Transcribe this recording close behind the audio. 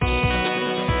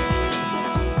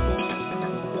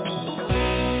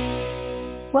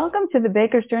Welcome to the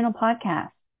Baker's Journal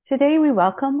podcast. Today we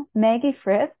welcome Maggie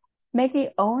Fritz. Maggie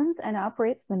owns and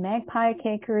operates the Magpie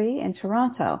Cakery in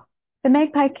Toronto. The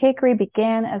Magpie Cakery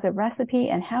began as a recipe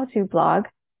and how-to blog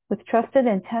with trusted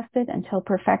and tested until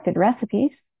perfected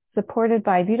recipes, supported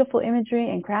by beautiful imagery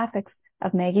and graphics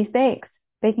of Maggie's bakes.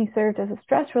 Baking served as a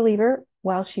stress reliever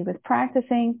while she was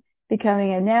practicing,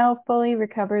 becoming a now fully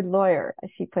recovered lawyer, as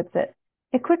she puts it.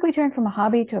 It quickly turned from a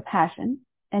hobby to a passion,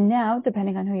 and now,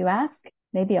 depending on who you ask,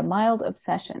 maybe a mild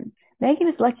obsession. Maggie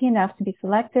was lucky enough to be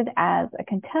selected as a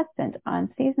contestant on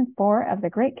season 4 of the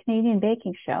Great Canadian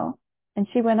Baking Show, and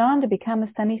she went on to become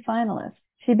a semi-finalist.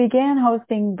 She began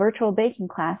hosting virtual baking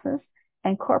classes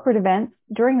and corporate events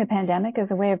during the pandemic as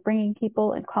a way of bringing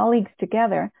people and colleagues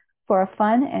together for a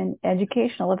fun and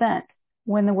educational event.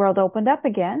 When the world opened up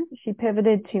again, she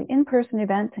pivoted to in-person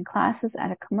events and classes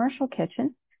at a commercial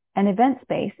kitchen and event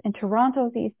space in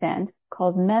Toronto's East End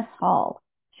called Mess Hall.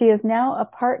 She is now a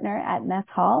partner at Mess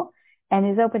Hall and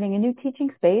is opening a new teaching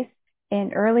space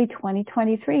in early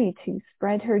 2023 to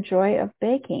spread her joy of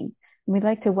baking. And we'd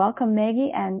like to welcome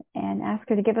Maggie and ask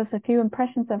her to give us a few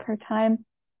impressions of her time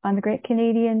on the Great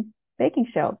Canadian Baking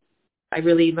Show. I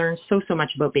really learned so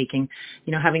much about baking.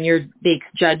 You know, having your bakes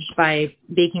judged by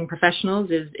baking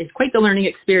professionals is quite the learning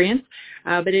experience,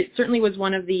 but it certainly was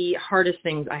one of the hardest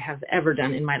things I have ever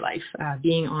done in my life.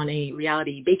 Being on a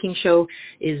reality baking show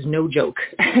is no joke.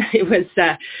 It was,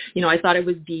 I thought I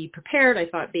would be prepared. I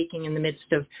thought baking in the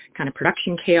midst of kind of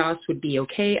production chaos would be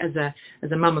okay. As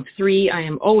a mom of 3, I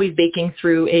am always baking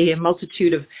through a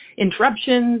multitude of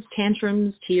interruptions,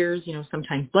 tantrums, tears,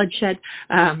 sometimes bloodshed,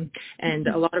 and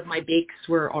a lot of my bakes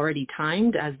were already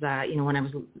timed as, when I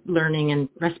was learning and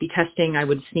recipe testing, I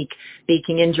would sneak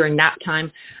baking in during nap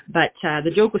time. But the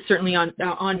joke was certainly on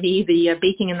me. The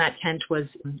baking in that tent was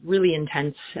really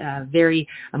intense, very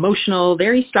emotional,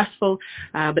 very stressful.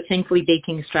 But thankfully,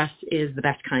 baking stress is the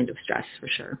best kind of stress for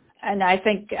sure. And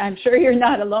I'm sure you're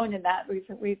not alone in that.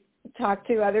 We've talked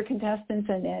to other contestants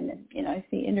and I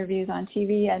see interviews on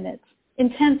TV, and it's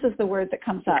intense is the word that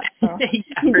comes up. So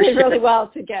you did really well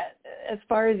to get as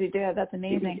far as you did. That's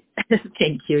amazing.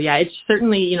 Thank you. Yeah, it's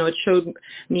certainly, it showed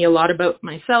me a lot about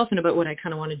myself and about what I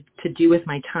kind of wanted to do with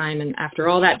my time. And after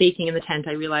all that baking in the tent,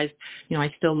 I realized,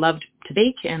 I still loved to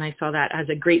bake, and I saw that as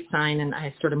a great sign, and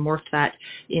I sort of morphed that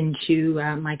into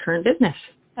my current business.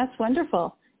 That's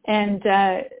wonderful. And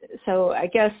so I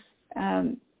guess,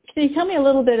 can you tell me a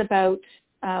little bit about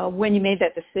when you made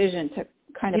that decision to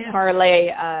kind of parlay,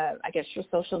 your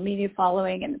social media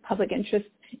following and the public interest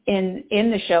in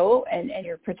the show and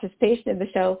your participation in the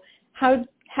show?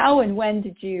 How and when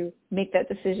did you make that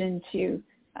decision to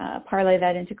parlay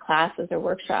that into classes or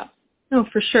workshops? No,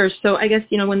 for sure. So I guess,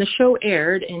 when the show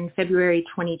aired in February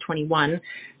 2021,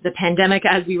 the pandemic,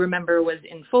 as we remember, was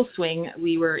in full swing.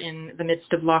 We were in the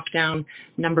midst of lockdown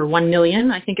number 1 million,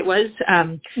 I think it was.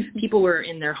 People were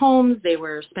in their homes. They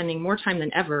were spending more time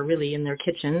than ever, really, in their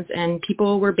kitchens, and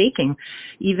people were baking.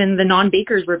 Even the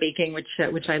non-bakers were baking,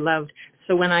 which I loved.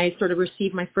 So when I sort of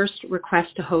received my first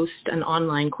request to host an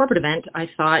online corporate event, I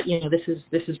thought,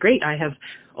 this is great. I have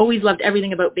always loved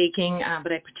everything about baking,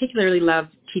 but I particularly love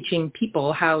teaching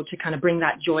people how to kind of bring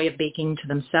that joy of baking to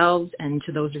themselves and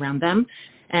to those around them.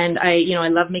 And I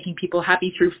love making people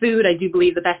happy through food. I do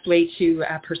believe the best way to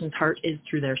a person's heart is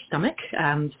through their stomach.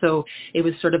 So it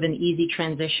was sort of an easy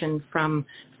transition from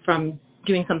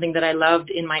doing something that I loved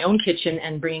in my own kitchen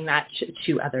and bringing that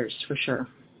to others, for sure.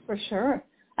 For sure.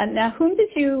 And now, whom did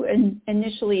you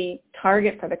initially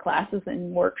target for the classes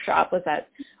and workshop? Was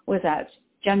that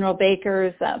general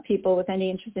bakers, people with any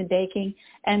interest in baking?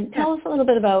 And tell us a little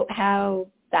bit about how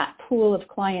that pool of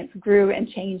clients grew and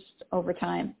changed over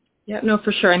time. Yeah, no,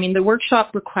 for sure. I mean, the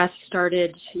workshop requests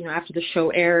started, after the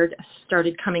show aired,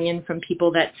 started coming in from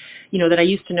people that, that I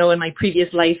used to know in my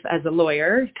previous life as a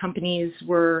lawyer. Companies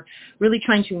were really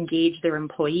trying to engage their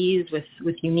employees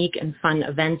with unique and fun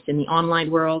events in the online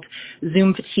world.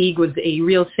 Zoom fatigue was a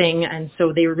real thing, and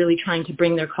so they were really trying to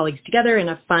bring their colleagues together in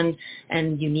a fun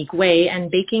and unique way,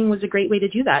 and baking was a great way to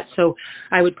do that. So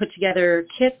I would put together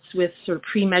kits with sort of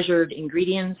pre-measured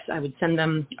ingredients. I would send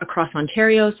them across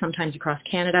Ontario, sometimes across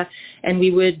Canada, and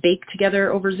we would bake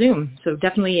together over Zoom. So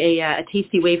definitely a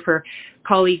tasty way for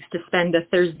colleagues to spend a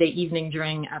Thursday evening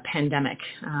during a pandemic.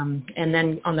 And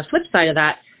then on the flip side of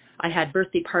that, I had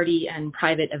birthday party and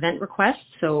private event requests.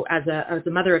 So as a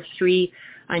mother of 3,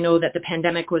 I know that the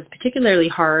pandemic was particularly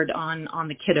hard on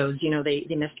the kiddos.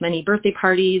 They missed many birthday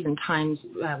parties and times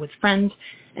with friends.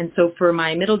 And so for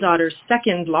my middle daughter's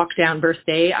second lockdown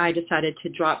birthday, I decided to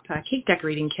drop cake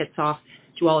decorating kits off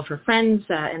to all of her friends.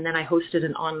 And then I hosted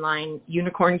an online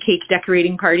unicorn cake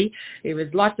decorating party. It was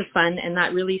lots of fun, and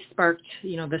that really sparked,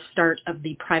 the start of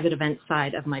the private event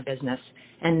side of my business.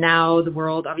 And now the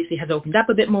world obviously has opened up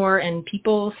a bit more, and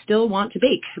people still want to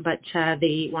bake, but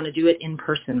they want to do it in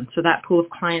person. So that pool of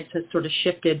clients has sort of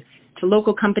shifted to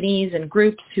local companies and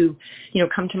groups who,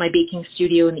 come to my baking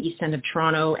studio in the East End of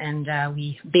Toronto, and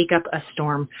we bake up a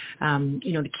storm.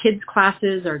 The kids'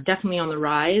 classes are definitely on the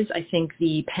rise. I think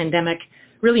the pandemic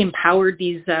really empowered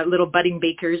these little budding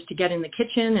bakers to get in the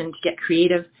kitchen and to get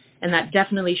creative. And that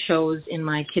definitely shows in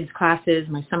my kids' classes,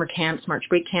 my summer camps, March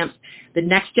break camps. The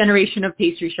next generation of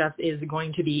pastry chefs is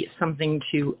going to be something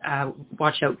to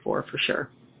watch out for sure.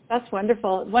 That's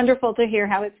wonderful. Wonderful to hear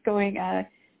how it's going.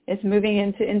 It's moving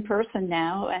into in-person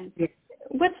now. And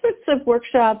what sorts of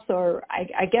workshops or,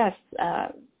 I guess,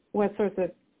 what sorts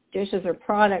of dishes or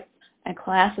products and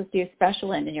classes do you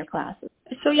special in your classes?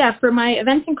 So for my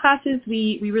events and classes,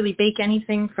 we really bake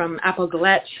anything from apple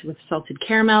galette with salted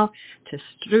caramel to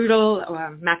strudel,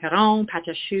 macaron, pâte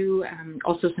à choux,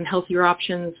 also some healthier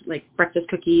options like breakfast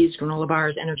cookies, granola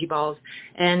bars, energy balls.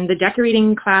 And the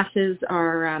decorating classes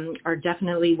are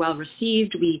definitely well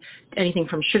received. Anything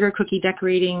from sugar cookie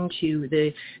decorating to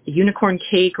the unicorn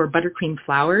cake or buttercream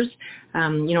flowers. I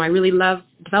really love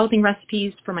developing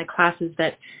recipes for my classes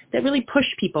that really push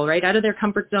people right out of their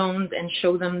comfort zones and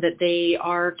show them that they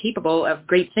are capable of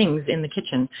great things in the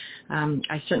kitchen.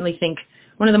 I certainly think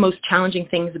one of the most challenging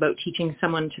things about teaching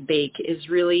someone to bake is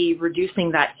really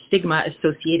reducing that stigma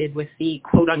associated with the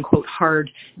quote-unquote hard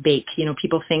bake.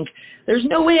 People think there's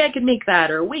no way I could make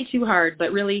that or way too hard,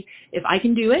 but really if I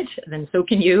can do it, then so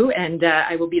can you, and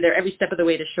I will be there every step of the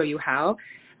way to show you how.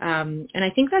 And I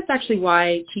think that's actually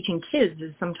why teaching kids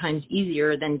is sometimes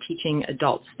easier than teaching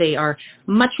adults. They are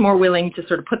much more willing to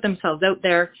sort of put themselves out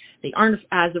there. They aren't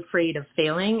as afraid of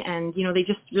failing, and, they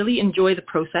just really enjoy the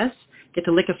process, get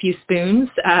to lick a few spoons,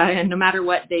 and no matter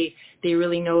what, they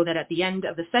really know that at the end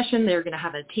of the session, they're going to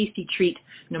have a tasty treat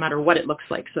no matter what it looks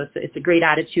like. So it's a great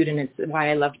attitude, and it's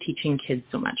why I love teaching kids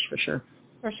so much, for sure.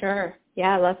 For sure.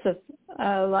 Yeah, lots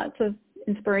of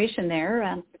inspiration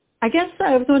there. I guess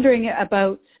I was wondering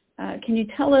about, can you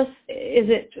tell us, is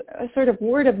it a sort of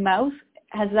word of mouth?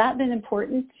 Has that been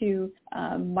important to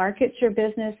market your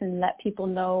business and let people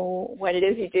know what it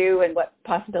is you do and what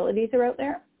possibilities are out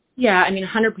there? Yeah,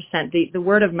 100%. The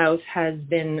word of mouth has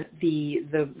been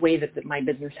the way that my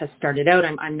business has started out.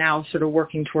 I'm now sort of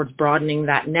working towards broadening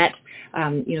that net.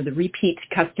 The repeat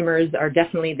customers are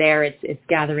definitely there. It's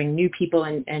gathering new people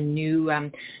and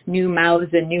new mouths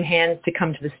and new hands to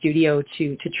come to the studio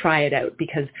to try it out,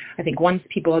 because I think once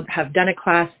people have done a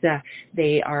class,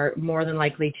 they are more than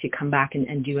likely to come back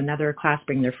and do another class,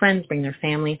 bring their friends, bring their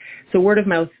family. So word of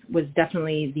mouth was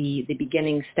definitely the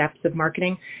beginning steps of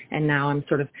marketing, and now I'm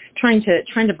sort of trying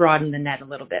to broaden the net a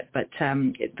little bit, but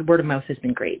the word of mouth has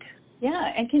been great.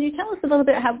 Yeah, and can you tell us a little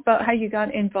bit about how you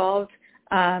got involved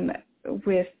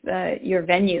with your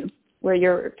venue where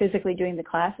you're physically doing the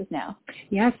classes now?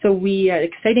 Yeah, so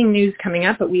exciting news coming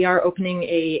up, but we are opening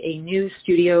a new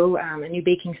studio, a new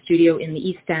baking studio in the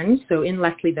East End, so in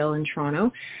Leslieville in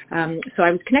Toronto. So I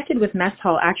was connected with Mess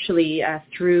Hall actually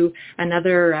through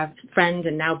another friend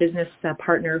and now business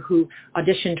partner who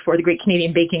auditioned for the Great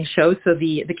Canadian Baking Show. So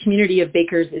the community of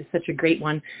bakers is such a great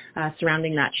one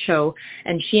surrounding that show.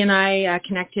 And she and I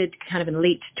connected kind of in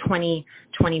late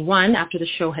 2021 after the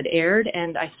show had aired,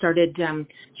 and I started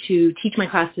to teach my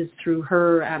classes through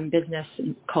her business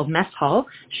called Mess Hall.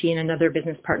 She and another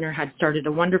business partner had started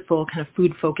a wonderful kind of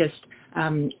food-focused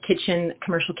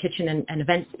commercial kitchen and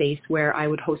event space where I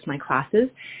would host my classes.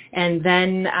 And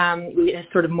then we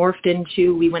sort of morphed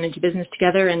into, we went into business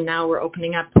together, and now we're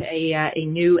opening up a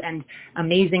new and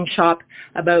amazing shop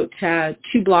about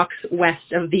 2 blocks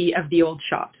west of the old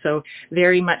shop. So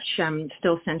very much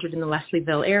still centered in the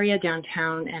Leslieville area,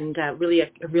 downtown, and really a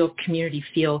real community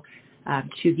feel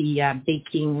to the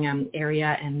baking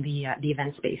area and the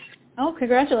event space. Oh,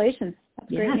 congratulations.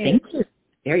 That's great news. Thank you.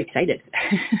 Very excited.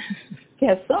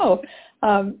 Yes, so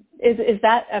is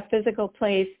that a physical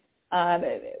place?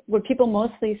 Would people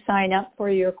mostly sign up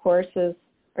for your courses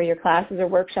or your classes or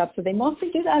workshops? Do they mostly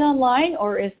do that online,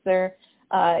 or is there,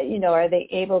 are they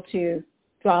able to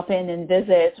drop in and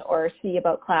visit or see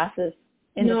about classes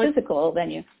in the physical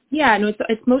venue? Yeah, no,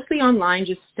 it's mostly online.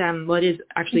 Just it is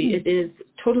actually it is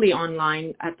totally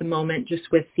online at the moment, just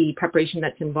with the preparation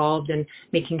that's involved and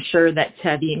making sure that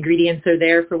the ingredients are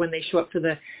there for when they show up for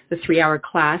the 3-hour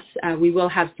class. We will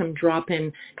have some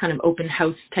drop-in kind of open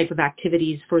house type of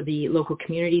activities for the local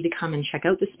community to come and check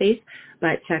out the space,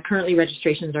 but currently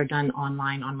registrations are done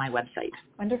online on my website.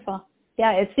 Wonderful.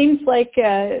 Yeah, it seems like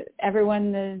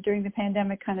everyone during the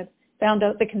pandemic kind of found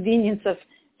out the convenience of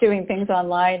doing things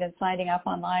online and signing up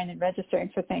online and registering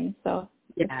for things. So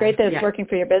it's great that it's working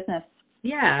for your business.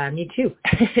 Yeah, me too.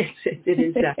 It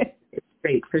is it's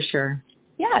great for sure.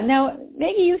 Yeah. Now,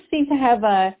 Maggie, you seem to have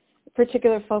a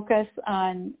particular focus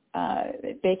on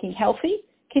baking healthy.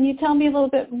 Can you tell me a little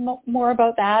bit more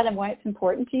about that and why it's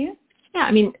important to you? Yeah,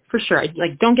 I mean, for sure.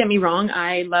 Like, don't get me wrong.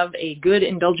 I love a good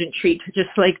indulgent treat, just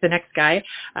like the next guy.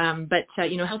 But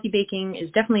healthy baking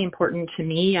is definitely important to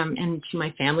me and to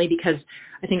my family because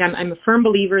I think I'm a firm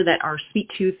believer that our sweet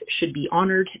tooth should be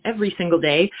honored every single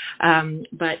day.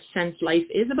 But since life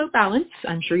is about balance,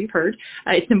 I'm sure you've heard,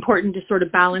 it's important to sort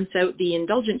of balance out the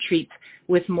indulgent treats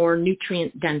with more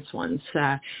nutrient-dense ones.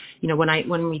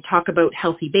 When we talk about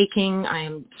healthy baking, I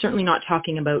am certainly not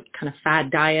talking about kind of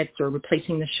fad diets or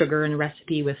replacing the sugar in a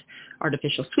recipe with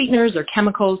artificial sweeteners or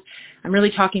chemicals. I'm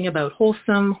really talking about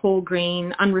wholesome, whole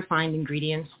grain, unrefined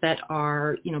ingredients that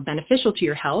are, beneficial to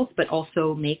your health, but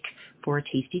also make for a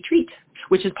tasty treat,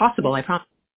 which is possible, I promise.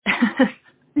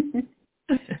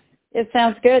 It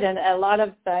sounds good. And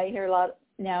I hear a lot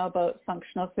now about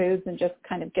functional foods and just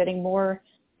kind of getting more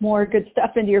good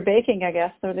stuff into your baking, I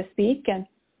guess, so to speak. And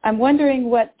I'm wondering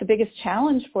what the biggest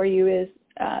challenge for you is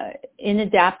in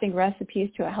adapting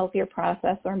recipes to a healthier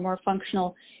process or more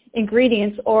functional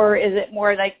ingredients, or is it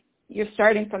more like you're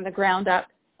starting from the ground up?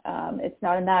 It's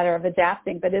not a matter of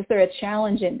adapting, but is there a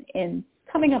challenge in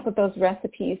coming up with those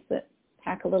recipes that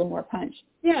pack a little more punch?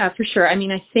 Yeah, for sure. I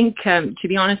mean, I think, to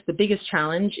be honest, the biggest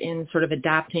challenge in sort of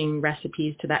adapting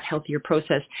recipes to that healthier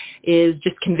process is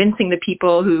just convincing the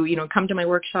people who, come to my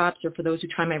workshops or for those who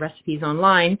try my recipes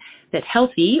online that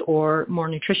healthy or more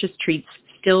nutritious treats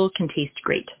still can taste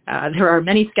great. There are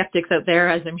many skeptics out there,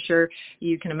 as I'm sure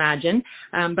you can imagine.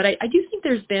 But I do think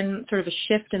there's been sort of a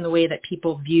shift in the way that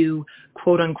people view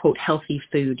quote unquote healthy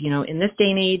food. In this day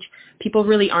and age, people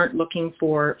really aren't looking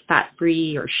for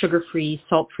fat-free or sugar-free,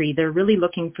 salt-free. They're really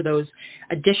looking for those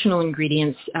additional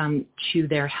ingredients to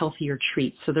their healthier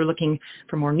treats. So they're looking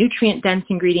for more nutrient-dense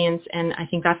ingredients, and I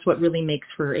think that's what really makes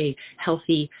for a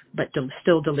healthy but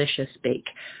still delicious bake.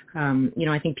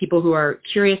 I think people who are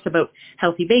curious about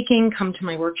healthy baking come to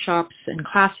my workshops and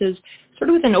classes sort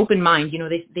of with an open mind.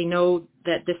 They know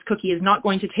that this cookie is not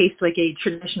going to taste like a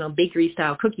traditional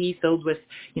bakery-style cookie filled with,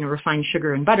 refined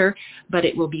sugar and butter, but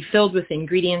it will be filled with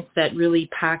ingredients that really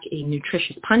pack a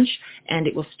nutritious punch, and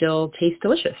it will still taste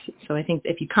delicious. So I think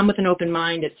if you come with an open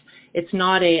mind, it's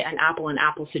not an apple and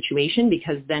apple situation,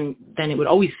 because then it would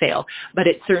always fail. But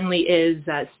it certainly is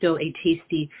still a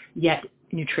tasty yet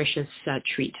nutritious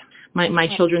treat.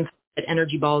 My children thought that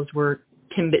energy balls were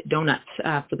Timbit donuts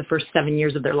for the first 7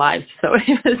 years of their lives. So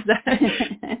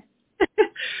it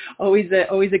was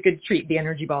always a good treat, the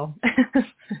energy ball.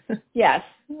 Yes,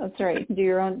 that's right. Do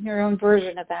your own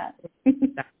version of that.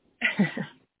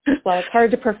 Well, it's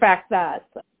hard to perfect that.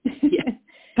 So. Yeah,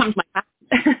 comes my back.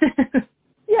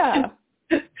 Yeah.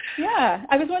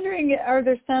 I was wondering, are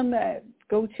there some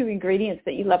go-to ingredients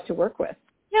that you love to work with?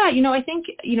 Yeah, I think,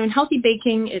 in healthy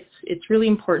baking, it's really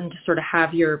important to sort of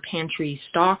have your pantry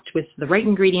stocked with the right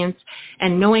ingredients,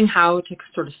 and knowing how to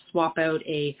sort of swap out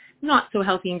a not so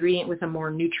healthy ingredient with a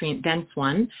more nutrient dense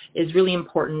one is really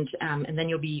important. And then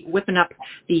you'll be whipping up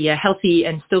the healthy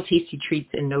and still tasty treats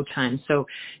in no time. So,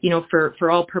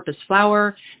 for all-purpose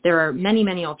flour, there are many,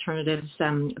 many alternatives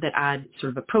that add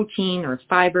sort of a protein or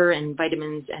fiber and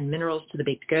vitamins and minerals to the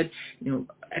baked good.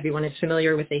 Everyone is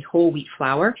familiar with a whole wheat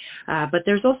flour, but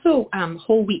there's also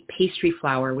whole wheat pastry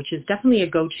flour, which is definitely a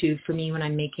go-to for me when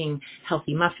I'm making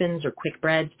healthy muffins or quick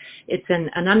breads. It's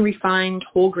an unrefined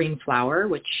whole grain flour,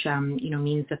 which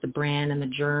means that the bran and the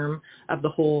germ of the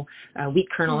whole wheat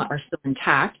kernel are still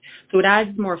intact. So it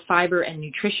adds more fiber and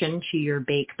nutrition to your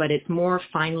bake, but it's more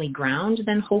finely ground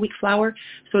than whole wheat flour.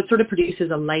 So it sort of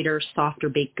produces a lighter, softer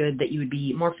baked good that you would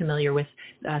be more familiar with,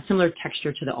 similar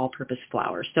texture to the all-purpose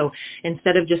flour. So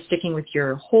instead of just sticking with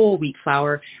your whole wheat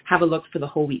flour, have a look for the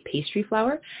whole wheat pastry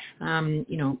flour.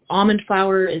 Almond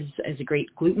flour is a great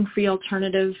gluten-free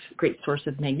alternative, great source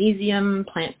of magnesium,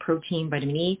 plant protein,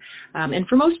 vitamin E. And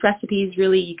for most recipes,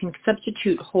 really, you can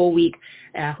substitute whole wheat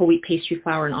pastry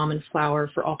flour and almond flour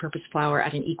for all-purpose flour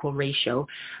at an equal ratio.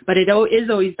 But it is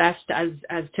always best,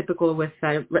 as typical with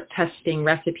testing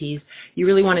recipes, you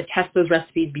really want to test those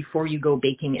recipes before you go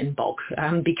baking in bulk,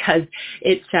 because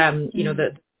it's,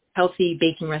 the healthy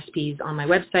baking recipes on my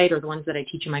website or the ones that I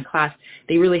teach in my class,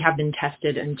 they really have been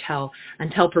tested until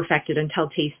perfected, until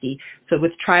tasty. So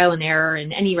with trial and error,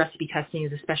 and any recipe testing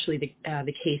is especially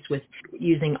the case with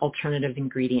using alternative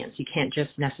ingredients. You can't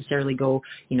just necessarily go,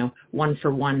 one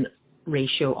for one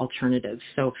ratio alternatives.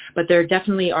 So, but there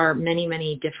definitely are many,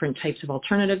 many different types of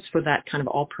alternatives for that kind of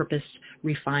all-purpose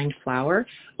refined flour.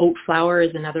 Oat flour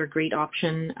is another great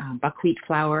option. Buckwheat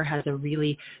flour has a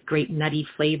really great nutty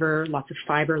flavor, lots of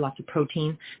fiber, lots of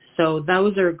protein. So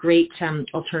those are great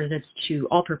alternatives to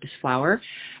all-purpose flour.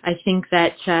 I think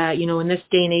that, in this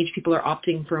day and age, people are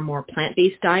opting for a more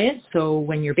plant-based diet. So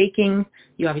when you're baking,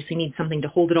 you obviously need something to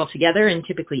hold it all together, and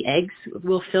typically eggs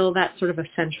will fill that sort of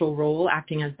essential role,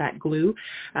 acting as that glue.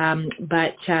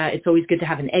 But it's always good to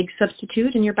have an egg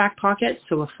substitute in your back pocket.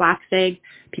 So a flax egg,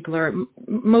 people are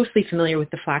mostly familiar with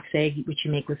the flax egg, which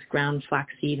you make with ground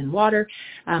flaxseed and water.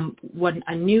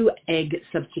 A new egg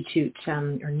substitute,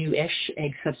 or new-ish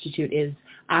egg substitute, is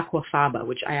aquafaba,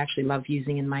 which I actually love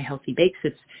using in my healthy bakes.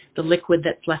 It's the liquid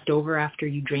that's left over after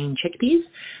you drain chickpeas,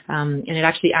 and it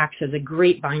actually acts as a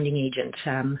great binding agent.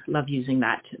 Love using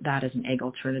that as an egg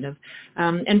alternative.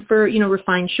 And for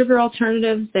refined sugar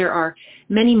alternatives, there are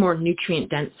many more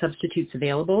nutrient-dense substitutes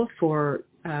available for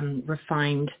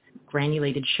refined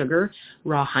granulated sugar.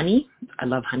 Raw honey, I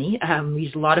love honey. We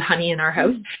use a lot of honey in our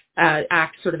house.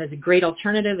 Acts sort of as a great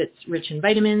alternative. It's rich in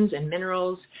vitamins and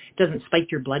minerals. It doesn't spike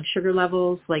your blood sugar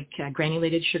levels like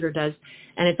granulated sugar does.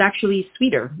 And it's actually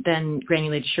sweeter than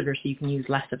granulated sugar, so you can use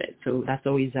less of it. So that's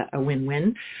always a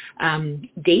win-win.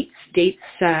 Dates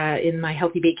in my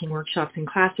healthy baking workshops and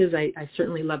classes, I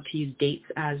certainly love to use dates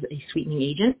as a sweetening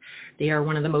agent. They are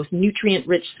one of the most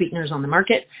nutrient-rich sweeteners on the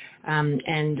market,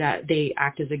 and they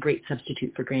act as a great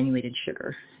substitute for granulated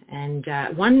sugar. And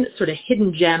one sort of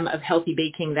hidden gem of healthy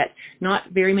baking that not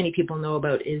very many people know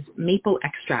about is maple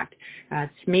extract.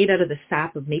 It's made out of the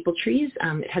sap of maple trees.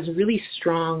 It has a really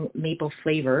strong maple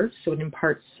flavor, so it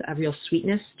imparts a real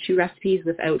sweetness to recipes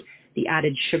without the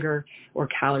added sugar or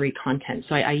calorie content.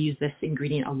 So I use this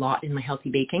ingredient a lot in my healthy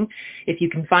baking. If you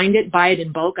can find it, buy it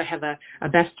in bulk. I have a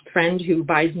best friend who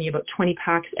buys me about 20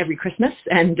 packs every Christmas,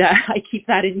 and I keep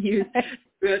that in use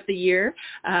throughout the year.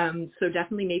 So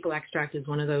definitely maple extract is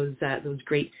one of those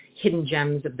great hidden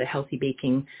gems of the healthy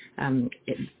baking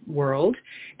world.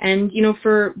 And,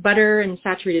 for butter and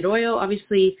saturated oil,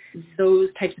 obviously those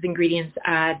types of ingredients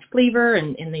add flavor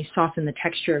and they soften the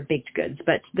texture of baked goods.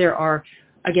 But there are,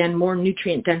 again, more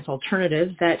nutrient-dense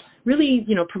alternatives that really,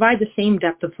 provide the same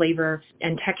depth of flavor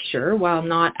and texture while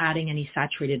not adding any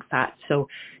saturated fat. So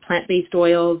plant-based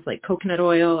oils like coconut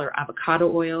oil or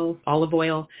avocado oil, olive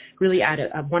oil, really add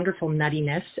a wonderful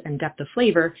nuttiness and depth of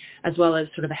flavor, as well as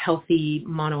sort of a healthy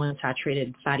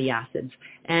monounsaturated fatty acids.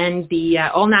 And the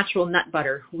all-natural nut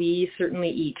butter. We certainly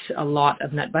eat a lot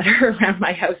of nut butter around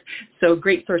my house. So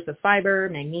great source of fiber,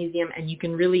 magnesium, and you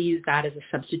can really use that as a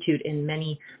substitute in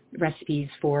many recipes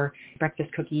for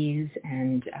breakfast cookies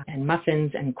and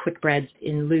muffins and quick breads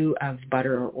in lieu of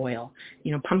butter or oil.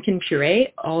 Pumpkin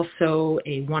puree, also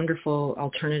a wonderful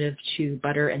alternative to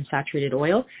butter and saturated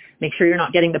oil. Make sure you're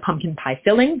not getting the pumpkin pie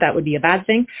filling. That would be a bad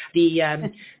thing.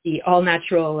 The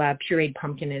all-natural pureed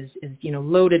pumpkin is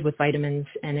loaded with vitamins,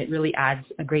 and it really adds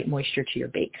a great moisture to your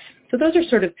bakes. So those are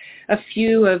sort of a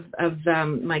few of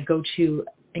my go-to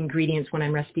ingredients when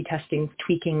I'm recipe testing,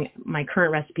 tweaking my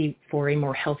current recipe for a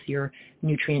more healthier,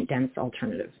 nutrient-dense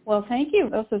alternative. Well, thank you.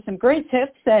 Those are some great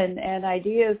tips and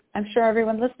ideas. I'm sure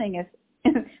everyone listening is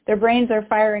their brains are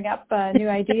firing up new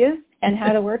ideas and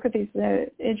how to work with these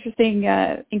interesting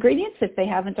ingredients if they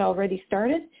haven't already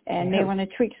started and may want to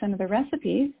tweak some of the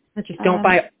recipes. Just don't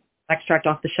buy extract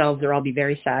off the shelves or I'll be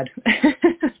very sad.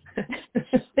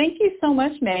 Thank you so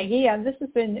much, Maggie. This has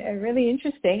been really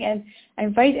interesting, and I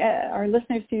invite our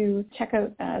listeners to check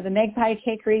out the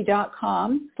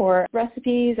magpiecakery.com for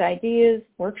recipes, ideas,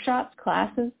 workshops,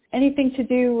 classes, anything to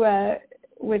do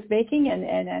with baking,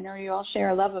 and I know you all share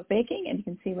a love of baking, and you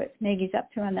can see what Maggie's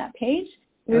up to on that page.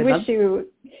 We wish you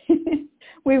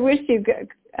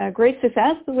great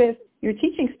success with your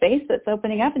teaching space that's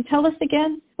opening up. And tell us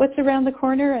again what's around the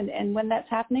corner and when that's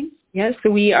happening. Yes, so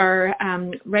we are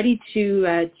ready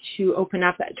to open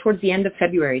up towards the end of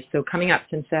February. So coming up,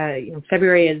 since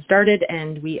February has started,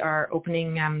 and we are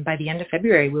opening by the end of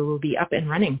February, we will be up and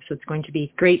running. So it's going to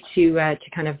be great to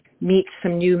kind of meet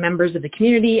some new members of the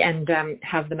community and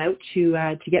have them out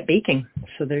to get baking.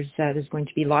 So there's going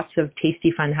to be lots of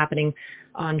tasty fun happening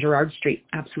on Gerrard Street.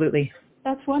 Absolutely.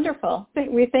 That's wonderful.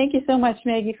 We thank you so much,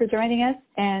 Maggie, for joining us,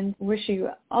 and wish you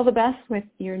all the best with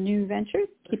your new ventures.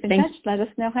 Keep in touch. Let us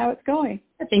know how it's going.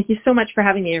 Thank you so much for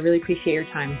having me. I really appreciate your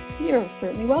time. You're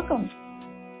certainly welcome.